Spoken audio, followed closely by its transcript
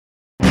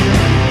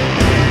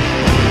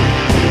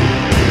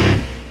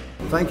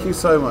thank you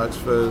so much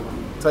for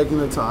taking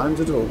the time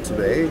to talk to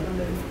me.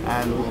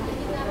 And,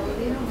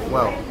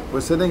 well,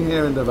 we're sitting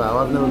here in Davao.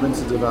 I've never been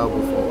to Davao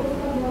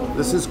before.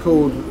 This is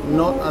called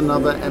Not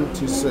Another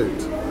Empty Suit.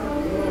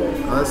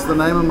 That's the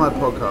name of my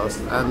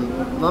podcast. And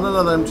Not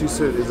Another Empty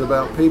Suit is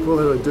about people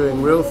who are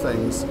doing real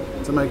things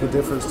to make a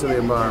difference to the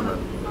environment.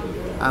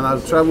 And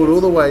I've traveled all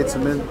the way to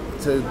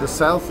the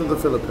south of the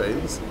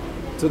Philippines,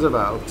 to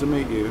Davao, to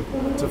meet you,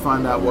 to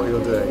find out what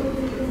you're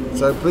doing.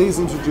 So please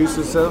introduce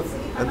yourself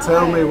and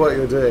tell me what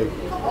you're doing.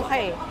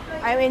 Okay,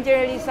 I'm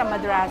Engineer Lisa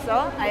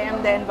Madrazo. I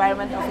am the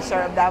Environment Officer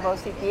of Davao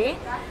City.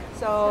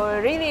 So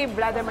really,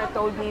 Vladimir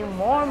told me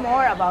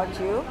more about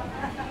you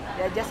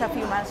just a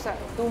few months,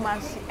 2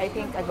 months I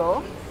think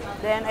ago.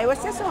 Then I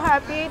was just so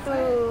happy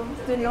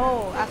to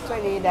know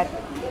actually that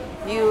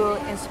you,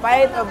 in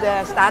spite of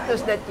the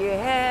status that you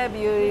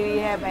really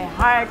have a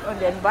heart on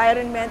the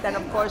environment and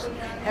of course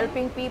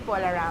helping people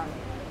around.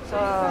 So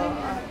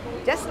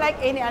just like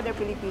any other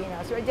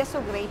Filipinos, we're just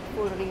so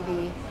grateful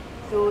really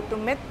to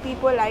meet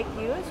people like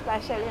you,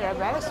 especially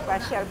very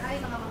special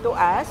to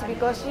us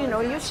because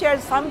you shared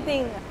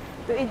something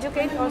to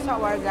educate also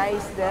our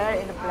guys there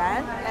in the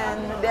plant,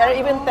 and they're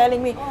even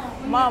telling me,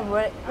 Mom,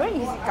 where is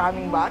he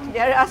coming back?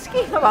 They're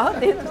asking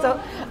about it. So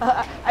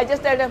I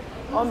just tell them,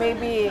 oh,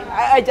 maybe,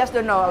 I just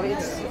don't know.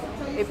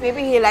 If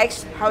maybe he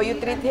likes how you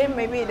treat him,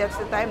 maybe that's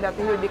the time that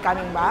he will be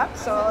coming back.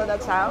 So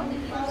that's how.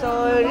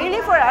 So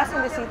really for us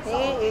in the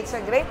city, it's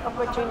a great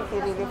opportunity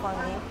really for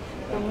me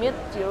to meet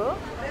you.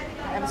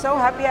 I'm so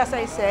happy, as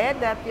I said,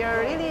 that you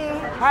really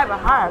have a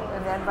heart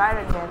in the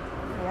environment.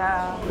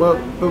 Yeah.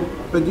 Well,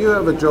 but you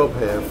have a job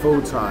here,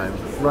 full-time,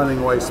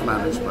 running waste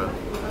management.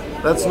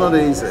 That's not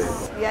easy.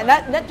 Yeah,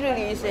 not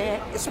really easy,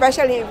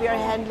 especially if you're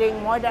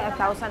handling more than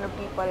 1,000 of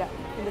people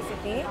in the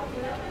city.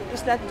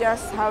 It's not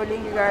just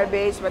hauling the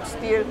garbage, but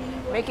still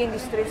making the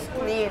streets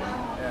clean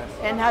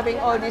and having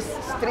all these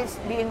streets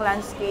being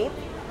landscaped.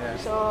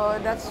 Yes. So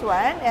that's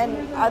one.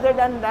 And other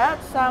than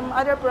that, some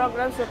other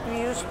programs that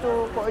we used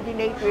to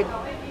coordinate with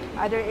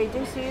other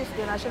agencies,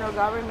 the national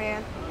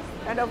government,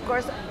 and of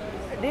course,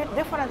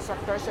 different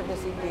sectors of the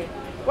city.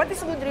 What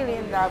is good really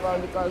in Davao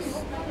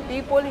because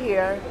people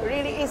here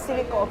really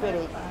easily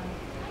cooperate.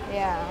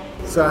 Yeah.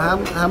 So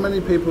how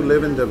many people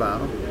live in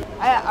Davao?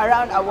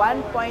 Around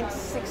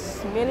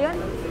 1.6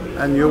 million.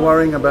 And you're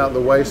worrying about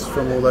the waste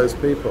from all those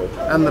people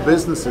and the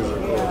businesses,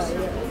 of course.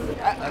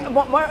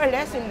 More or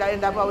less in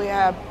Davao we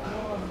have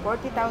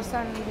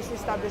 40,000 business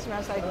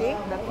establishments, I think,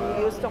 that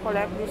we use to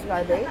collect this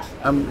garbage.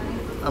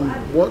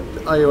 What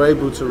are you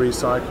able to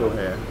recycle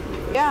here?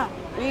 Yeah.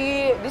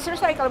 These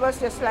recyclables,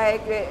 just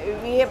like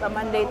we have a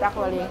mandate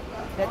actually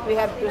that we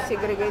have to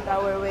segregate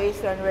our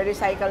waste and we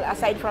recycle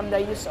aside from the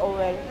used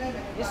oil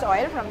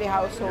from the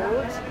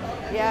households.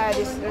 Yeah,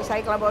 these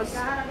recyclables,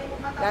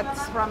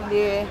 that's from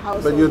the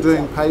households. But you're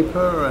doing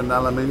paper and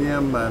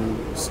aluminium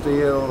and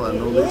steel and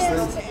all these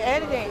things?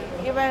 Anything,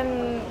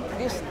 even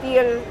this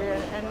steel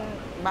and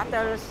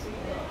bottles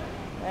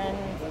and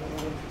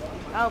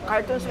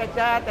cartons like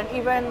that, and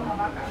even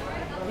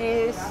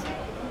this.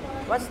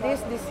 What's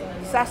this? This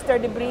disaster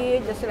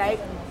debris, just like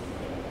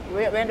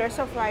when there's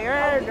a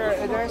fire,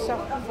 there's a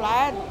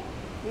flood,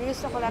 we used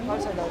to collect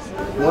also those.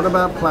 What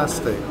about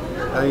plastic?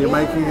 Are you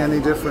making any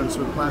difference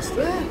with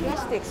plastic? Yeah,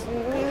 plastics.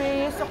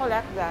 We used to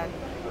collect that.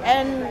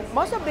 And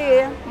most of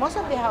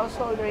the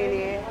household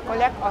really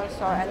collect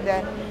also, and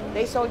then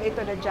they sold it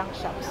to the junk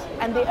shops,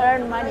 and they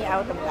earn money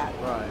out of that.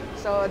 Right.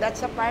 So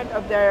that's a part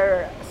of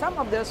some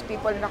of those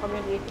people in the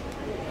community,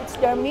 it's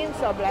their means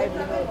of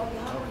livelihood.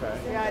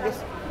 Okay. Yeah,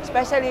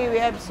 especially we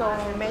have so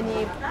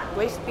many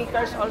waste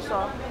pickers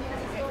also,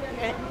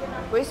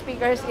 waste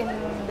pickers in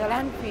the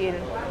landfill.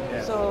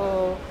 Yeah.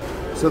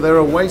 So there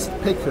are waste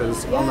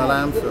pickers on the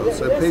landfill.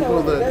 So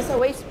there's a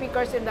waste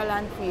pickers in the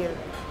landfill.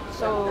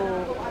 So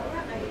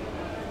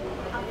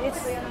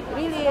it's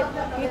really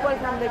people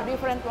from the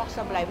different walks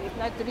of life. It's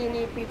not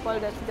really people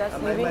that's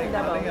just living in the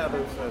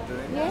others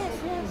doing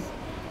Yes.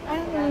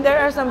 And there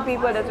are some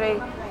people that they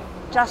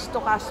just to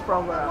cash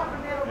program.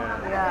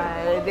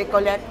 Yeah, they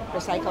collect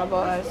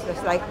recyclables,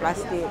 just like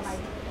plastics,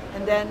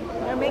 and then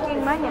they're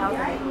making money out of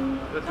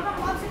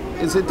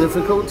it. Is it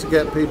difficult to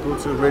get people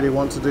to really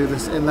want to do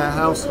this in their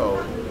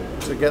household,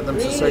 to get them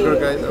to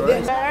segregate the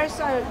waste?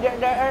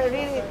 There are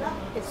really,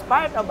 it's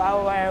part of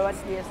our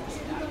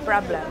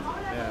problem.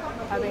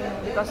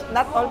 Because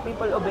not all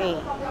people obey.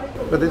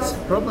 But it's a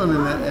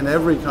problem in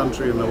every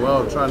country in the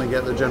world trying to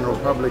get the general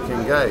public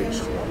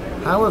engaged.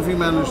 How have you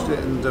managed it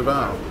in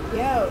Davao?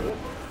 Yeah,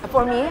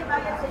 for me,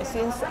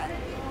 since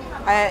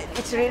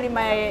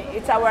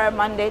it's our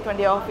mandate from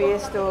the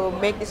office to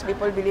make these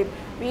people believe,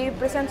 we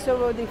present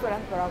several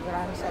different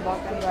programs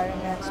about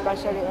environment,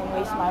 especially on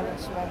waste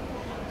management.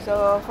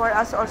 So for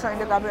us also in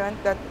the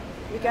government that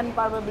we can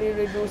probably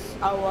reduce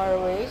our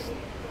waste,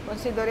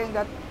 considering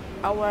that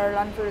our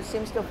landfill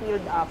seems to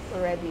filled up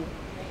already.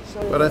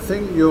 But I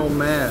think your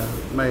mayor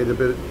made a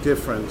bit of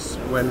difference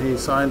when he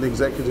signed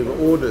executive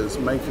orders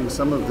making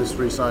some of this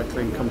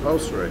recycling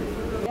compulsory.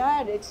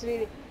 Yeah, it's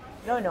really,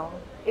 no.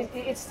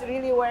 It's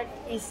really work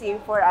easy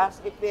for us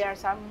if there are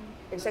some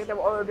executive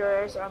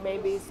orders or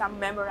maybe some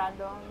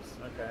memorandums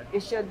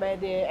issued by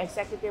the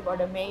executive or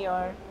the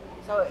mayor.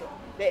 So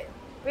the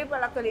people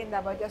actually in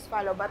Davao just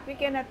follow, but we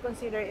cannot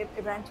consider it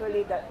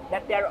eventually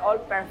that they're all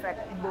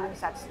perfect in doing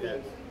such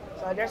things.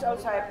 So there's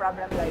also a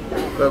problem like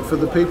that. But for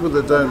the people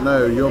that don't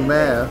know, your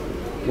mayor,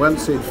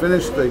 once he'd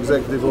finished the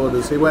executive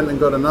orders, he went and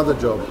got another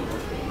job.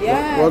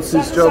 Yeah, What's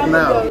his job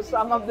now?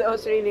 Some of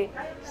those really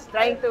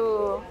trying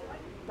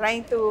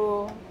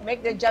to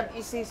make the job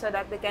easy so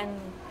that they can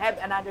have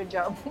another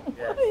job.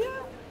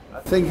 I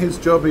think his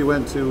job he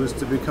went to was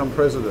to become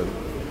president.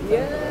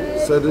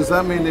 Yeah. So does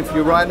that mean if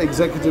you write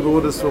executive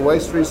orders for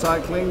waste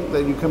recycling,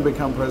 that you can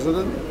become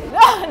president?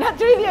 No, not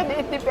really.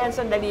 It depends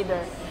on the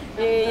leader.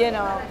 You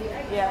know,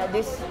 yeah,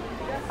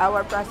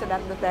 our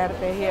President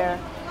Duterte here,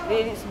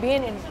 he's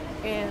been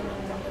in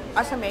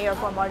as a mayor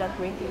for more than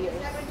 20 years.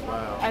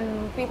 Wow.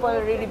 And people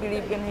really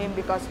believe in him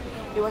because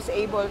he was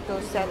able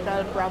to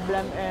settle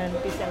problem and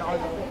peace and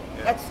order.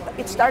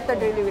 It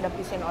started really with a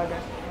peace and order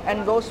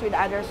and goes with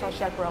other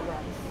social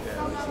programs.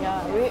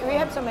 Yeah, we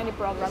have so many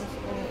programs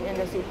in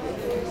the city.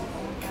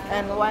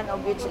 And one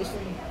of which is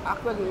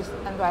actually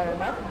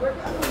environment.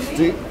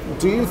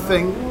 Do you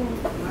think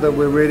that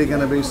we're really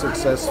going to be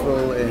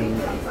successful in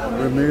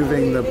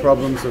removing the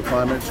problems of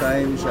climate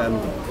change and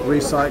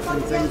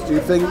recycling things? Do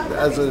you think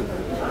as a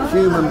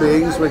human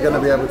beings we're going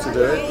to be able to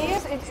do it?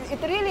 Yes, it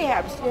really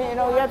helps. You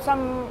know, we have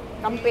some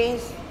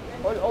campaigns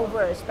all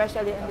over,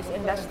 especially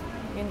in this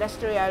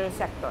industrial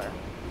sector.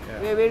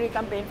 We really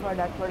campaign for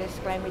that, for this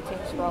climate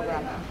change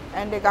program.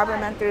 And the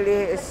government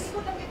really is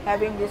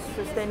having this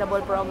sustainable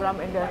program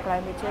in their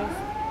climate change.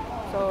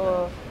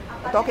 So,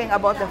 talking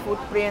about the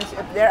footprints,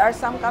 if there are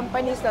some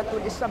companies that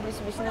would establish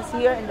business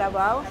here in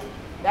Davao,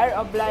 they're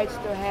obliged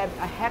to have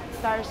a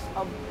hectares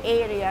of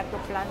area to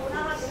plant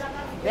trees.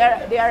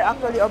 They are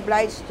actually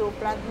obliged to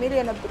plant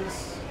millions of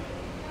trees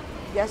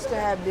just to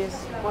have these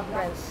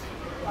footprints,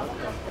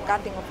 the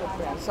cutting of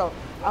footprints. So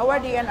our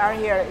DNR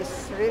here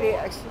is really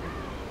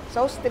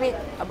so strict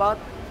about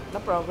the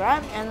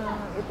program, and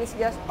it is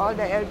just all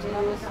the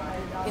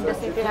LGUs in the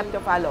city have to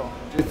follow.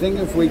 Do you think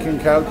if we can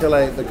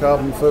calculate the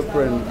carbon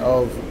footprint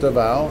of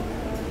Davao,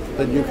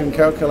 that you can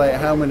calculate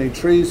how many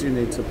trees you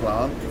need to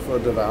plant for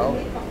Davao,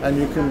 and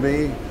you can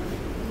be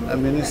a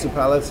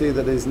municipality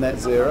that is net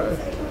zero?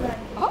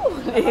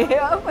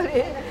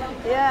 Hopefully,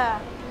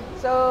 yeah.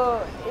 So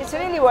it's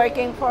really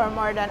working for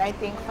more than, I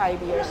think,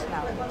 5 years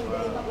now.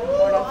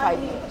 More than 5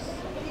 years.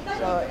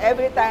 So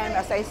every time,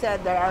 as I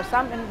said, there are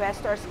some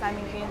investors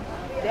coming in,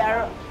 they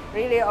are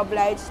really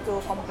obliged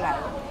to comply.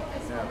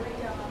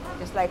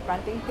 Just like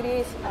planting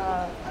trees,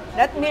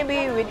 not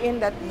maybe within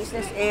that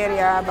business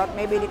area, but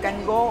maybe they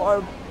can go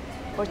or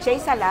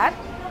purchase a lot,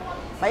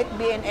 might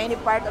be in any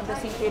part of the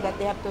city that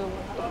they have to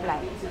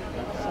plant.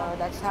 So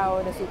that's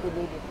how the city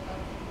did it.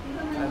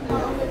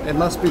 It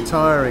must be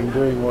tiring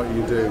doing what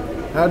you do.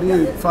 How do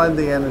you find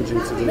the energy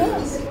to do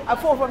this?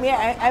 For me,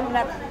 I'm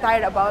not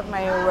tired about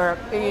my work.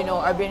 You know,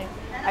 I've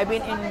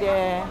been in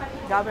the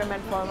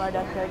government for more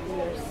than 30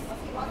 years,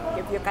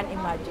 if you can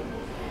imagine.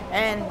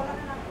 And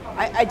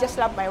I just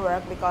love my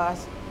work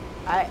because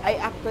I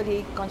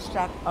actually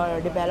construct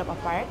or develop a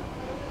park.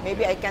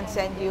 Maybe I can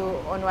send you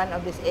on one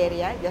of this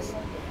area, just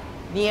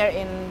near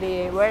in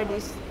the where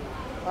this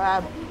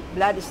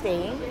blood is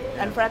staying.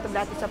 In front of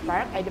that is a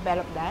park. I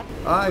developed that.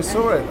 I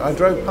saw it. I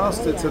drove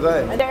past it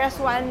today. And there is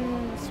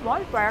one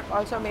small park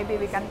also. Maybe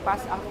we can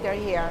pass after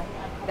here.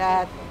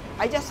 That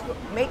I just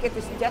make it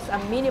just a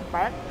mini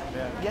park,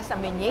 just a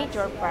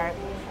miniature park.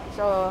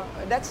 So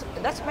that's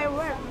my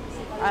work.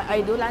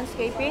 I do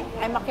landscaping.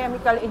 I'm a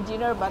chemical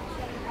engineer, but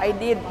I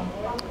did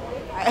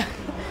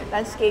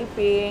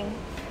landscaping,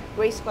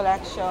 waste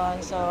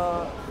collection.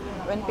 So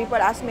when people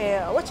ask me,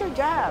 "What's your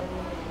job?"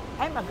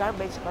 I'm a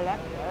garbage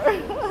collector.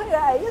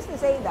 Yeah, I used to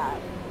say that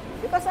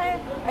because I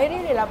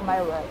really love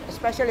my work,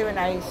 especially when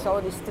I saw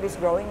these trees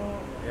growing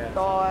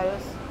tall,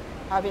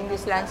 having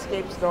these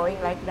landscapes growing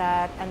like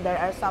that, and there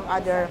are some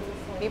other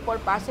people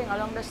passing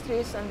along the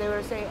streets, and they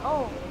will say,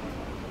 "Oh,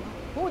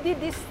 who did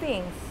these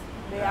things?"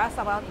 They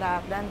ask about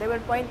that. Then they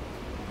will point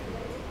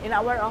in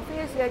our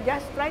office. They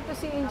just try to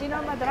see Engineer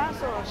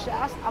Madrazo. She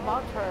asked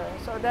about her.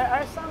 So there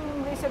are some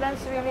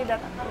residents really that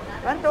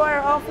went to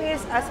our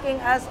office asking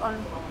us on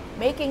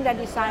making the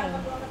design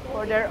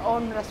for their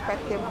own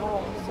respective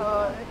homes.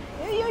 So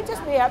you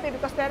just be happy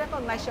because they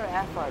recognize your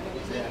effort.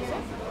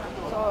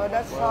 So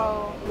that's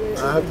how.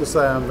 I have to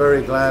say I'm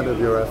very glad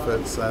of your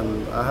efforts,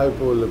 and I hope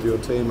all of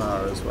your team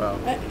are as well.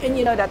 And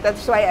you know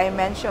that's why I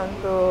mentioned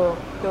to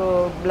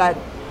Blood.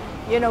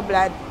 You know,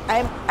 Blood,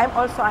 I'm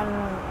also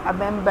a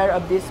member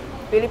of this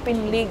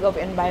Philippine League of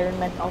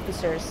Environment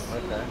Officers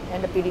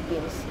in the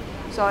Philippines.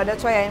 So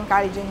that's why I'm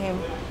encouraging him.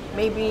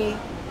 Maybe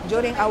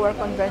during our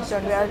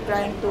convention, we are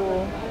trying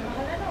to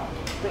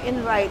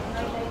invite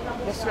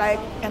just like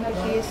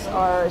entities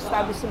or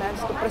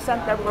establishments to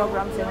present their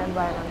programs in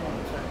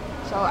environment.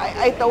 So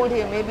I told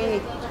him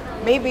maybe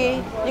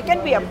maybe you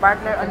can be a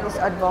partner on this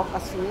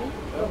advocacy.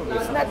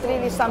 It's not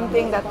really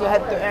something that you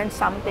have to earn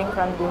something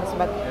from this,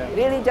 but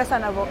really just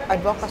an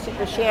advocacy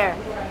to share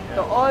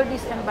to all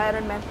these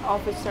environment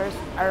officers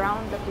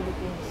around the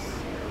Philippines.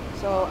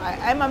 So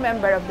I'm a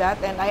member of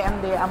that, and I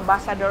am the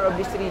ambassador of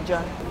this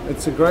region.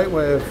 It's a great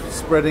way of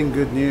spreading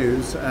good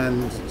news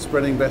and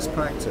spreading best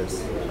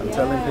practice and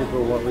telling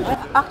people what we do.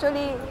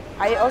 Actually,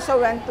 I also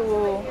went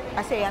to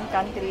ASEAN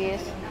countries,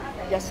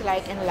 just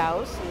like in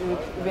Laos,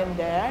 we've been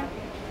there.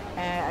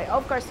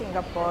 Of course,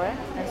 Singapore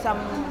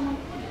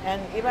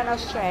and even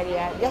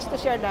Australia, just to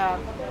share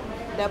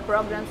the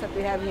programs that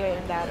we have here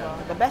in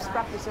Davao, the best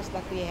practices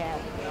that we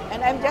have.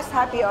 And I'm just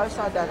happy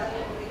also that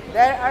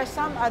there are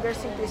some other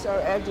cities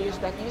or LGUs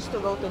that used to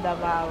go to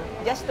Davao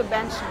just to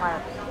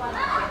benchmark,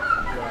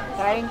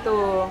 trying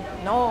to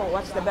know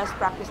what's the best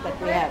practice that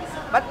we have.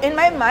 But in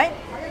my mind,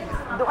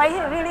 do I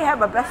really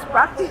have a best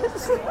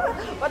practice?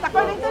 But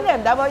according to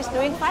them, Davao is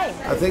doing fine.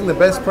 I think the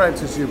best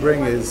practice you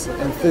bring is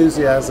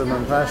enthusiasm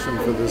and passion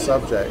for the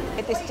subject.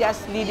 It is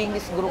just leading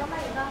this group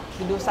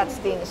to do such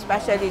things,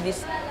 especially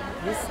these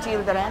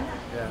children.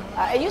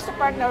 I used to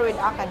partner with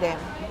Academ,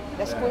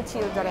 the school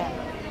children,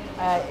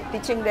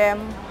 teaching them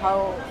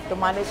how to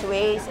manage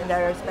waste in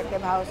their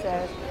respective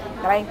houses,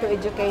 trying to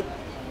educate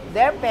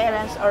their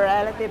parents or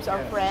relatives or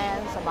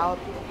friends about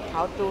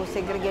how to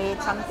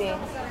segregate something.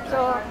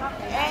 So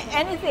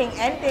anything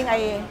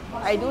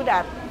I do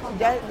that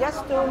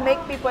just to make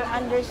people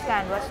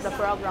understand what's the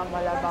program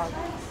all about.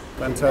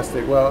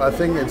 Fantastic. Well, I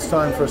think it's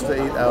time for us to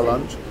eat our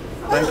lunch.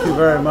 Thank you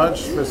very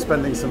much for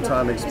spending some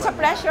time It's a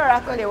pleasure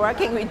actually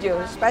working with you,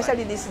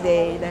 especially this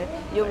day that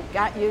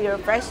your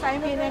first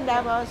time here in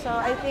Davao. So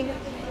I think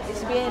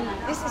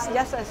this is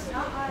just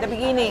the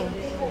beginning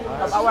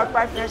of our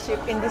partnership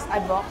in this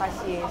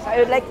advocacy. So I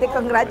would like to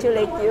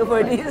congratulate you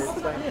for this.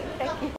 Thank you.